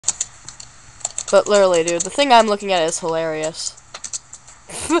But literally, dude, the thing I'm looking at is hilarious.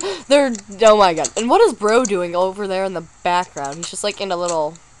 Oh my god. And what is Bro doing over there in the background? He's just like in a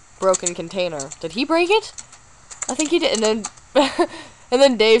little broken container. Did he break it? I think he did. And then, and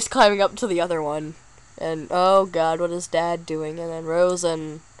then Dave's climbing up to the other one. And, oh god, what is Dad doing? And then Rose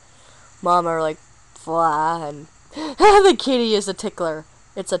and Mom are like, fly, and the kitty is a tickler.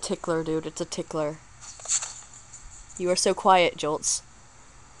 It's a tickler, dude. It's a tickler. You are so quiet, Joltz.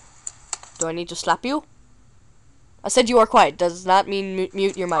 Do I need to slap you? I said you are quiet. Does not mean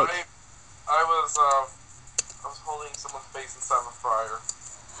mute your mic. I was holding someone's face inside of a fryer.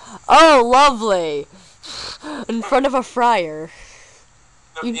 Oh, lovely. In front of a fryer.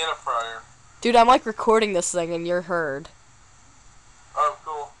 No, in a fryer. Dude, I'm like recording this thing and you're heard. Oh,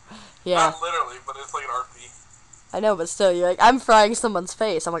 cool. Yeah. Not literally, but it's like an RP. I know, but still, you're like, I'm frying someone's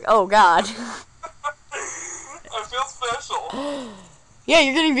face. I'm like, oh god. I feel special. Yeah,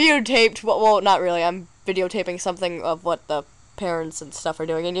 you're getting videotaped. Well, not really. I'm videotaping something of what the parents and stuff are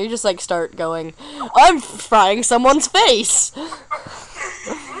doing, and you just like start going, I'm frying someone's face.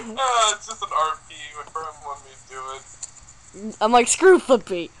 It's just an RP. My friend wanted me to do it. I'm like, screw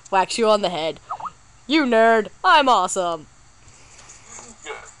Flippy. Wax you on the head. You nerd. I'm awesome.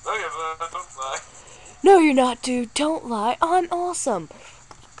 Good. Okay, don't lie. No, you're not, dude. Don't lie. I'm awesome.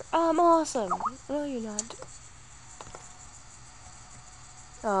 I'm awesome. No, you're not.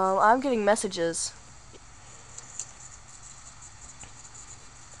 I'm getting messages.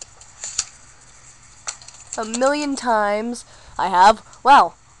 A million times. I have.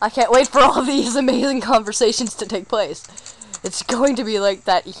 Wow. I can't wait for all these amazing conversations to take place. It's going to be like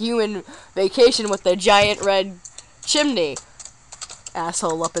that human vacation with the giant red chimney.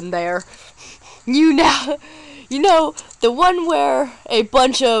 Asshole up in there. You know, the one where a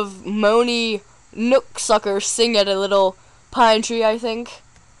bunch of moany nook suckers sing at a little pine tree, I think.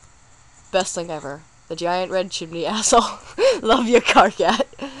 Best thing ever. The giant red chimney, asshole. Love your car cat.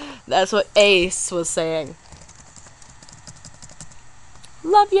 That's what Ace was saying.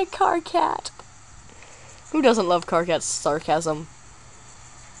 Love your car cat. Who doesn't love car cat's sarcasm?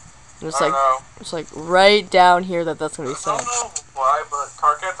 And it's like right down here that's gonna be said. I don't know why, but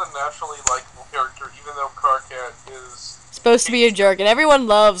Carcat's a naturally likable character, even though Carcat is supposed to be a jerk, and everyone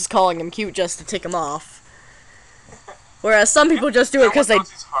loves calling him cute just to tick him off. Whereas some people just do it because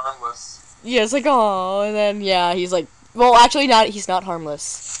he's harmless. Yeah, it's like, oh, and then yeah, he's like, well, actually not. He's not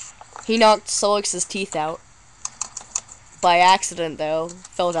harmless. He knocked Solix's teeth out by accident, though.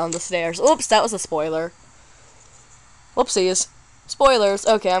 Fell down the stairs. Oops, that was a spoiler. Whoopsies. Spoilers.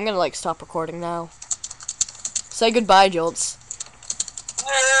 Okay, I'm gonna like stop recording now. Say goodbye, Joltz.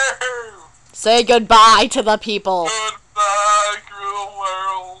 No! Say goodbye to the people. Goodbye, cruel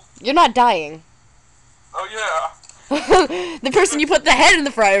world. You're not dying. Oh yeah. The person you put the head in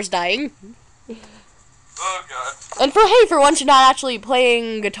the fryer's dying. Oh god. And for once you're not actually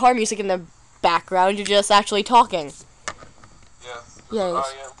playing guitar music in the background, you're just actually talking. Yes.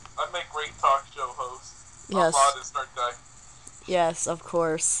 Yes. I make great talk show hosts. Yes. Modest, aren't I? Yes, of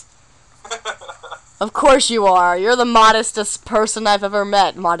course. Of course you are. You're the modestest person I've ever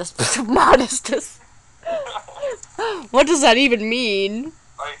met. Modestest. What does that even mean?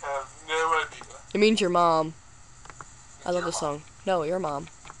 I have no idea. It means your mom. I love this song. No, your mom.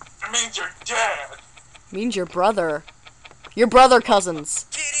 It means your dad. It means your brother. Your brother cousins.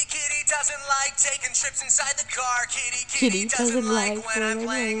 Kitty doesn't like taking trips inside the car. Kitty doesn't like when I'm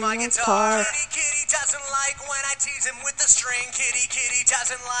playing my guitar. Kitty doesn't like when I tease him with the string. Kitty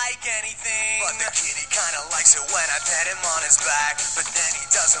doesn't like anything. But the kitty kinda likes it when I pet him on his back. But then he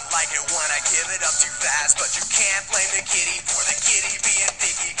doesn't like it when I give it up too fast. But you can't blame the kitty for the kitty being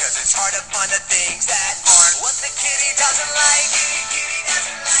picky, cause it's hard to find the things that aren't what the kitty doesn't like. Kitty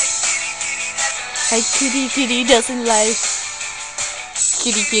doesn't like. Kitty doesn't like. Hey, kitty doesn't like.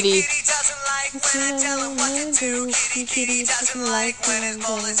 Kitty. Doesn't like when I tell him what to do. Kitty doesn't like when his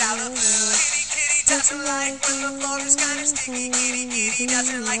bowl is out of food. Kitty doesn't like when the floor is kind of sticky. Kitty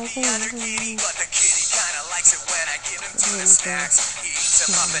doesn't like the other kitty, but the kitty kind of likes it when I give him tuna snacks. He eats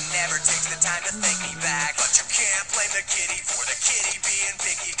them up and never takes the time to thank me back. But you can't blame the kitty for the kitty being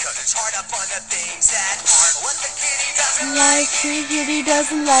picky, cause it's hard to find the things that aren't what the kitty doesn't like. Kitty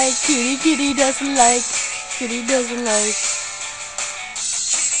doesn't like. Kitty doesn't like. Kitty doesn't like.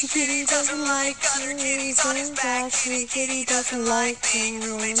 Kitty doesn't like other kitties on his back. Kitty doesn't like being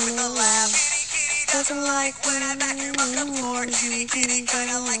roommates with a lab. Kitty doesn't like when I vacuum up the floor. Kitty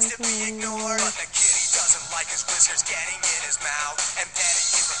kinda likes to be ignored. But the kitty doesn't like his whiskers getting in his mouth. And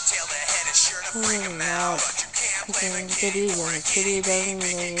petting you from tail to head is sure to freak him out. But you can't blame the kitty for the kitty being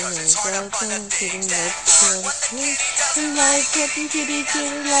picky, cause it's hard to find the things that aren't what the Doesn't like kitty, kitty,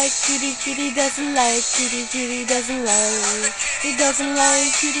 kitty, like kitty, kitty doesn't like kitty, kitty doesn't like. He doesn't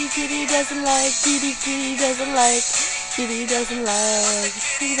like kitty, kitty doesn't like kitty, kitty doesn't like kitty doesn't like.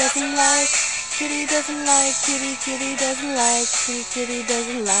 He doesn't like kitty doesn't like kitty, kitty doesn't like kitty, kitty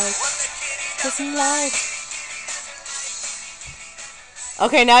doesn't like doesn't like.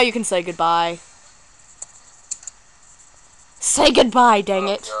 Okay, now you can say goodbye. Say goodbye, dang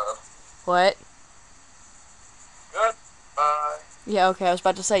it. God. What? Goodbye. Yeah, okay, I was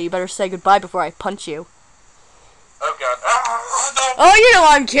about to say, you better say goodbye before I punch you. Oh god. Ah, no. Oh, you know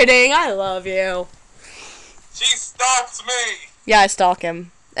I'm kidding. I love you. She stalks me. Yeah, I stalk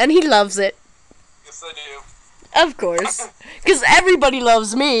him. And he loves it. Yes, I do. Of course. Because everybody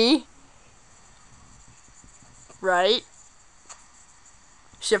loves me. Right?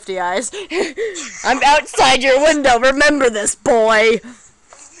 Shifty eyes. I'm outside your window. Remember this, boy.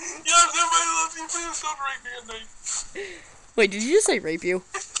 Yes, everybody loves you. Please don't rape me at night. Wait, did you just say rape you?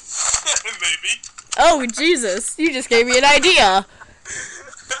 Maybe. Oh, Jesus. You just gave me an idea.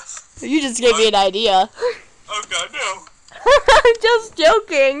 You just gave me an idea. Oh god, no. I'm just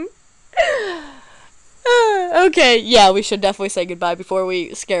joking. Okay, yeah, we should definitely say goodbye before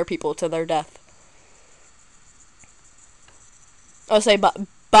we scare people to their death. I'll say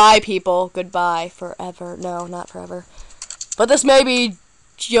bye, people. Goodbye forever. No, not forever. But this may be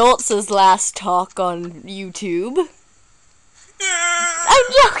Joltz's last talk on YouTube. I'm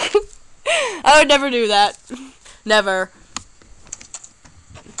joking. I would never do that. Never.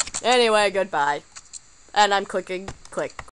 Anyway, goodbye. And I'm clicking click.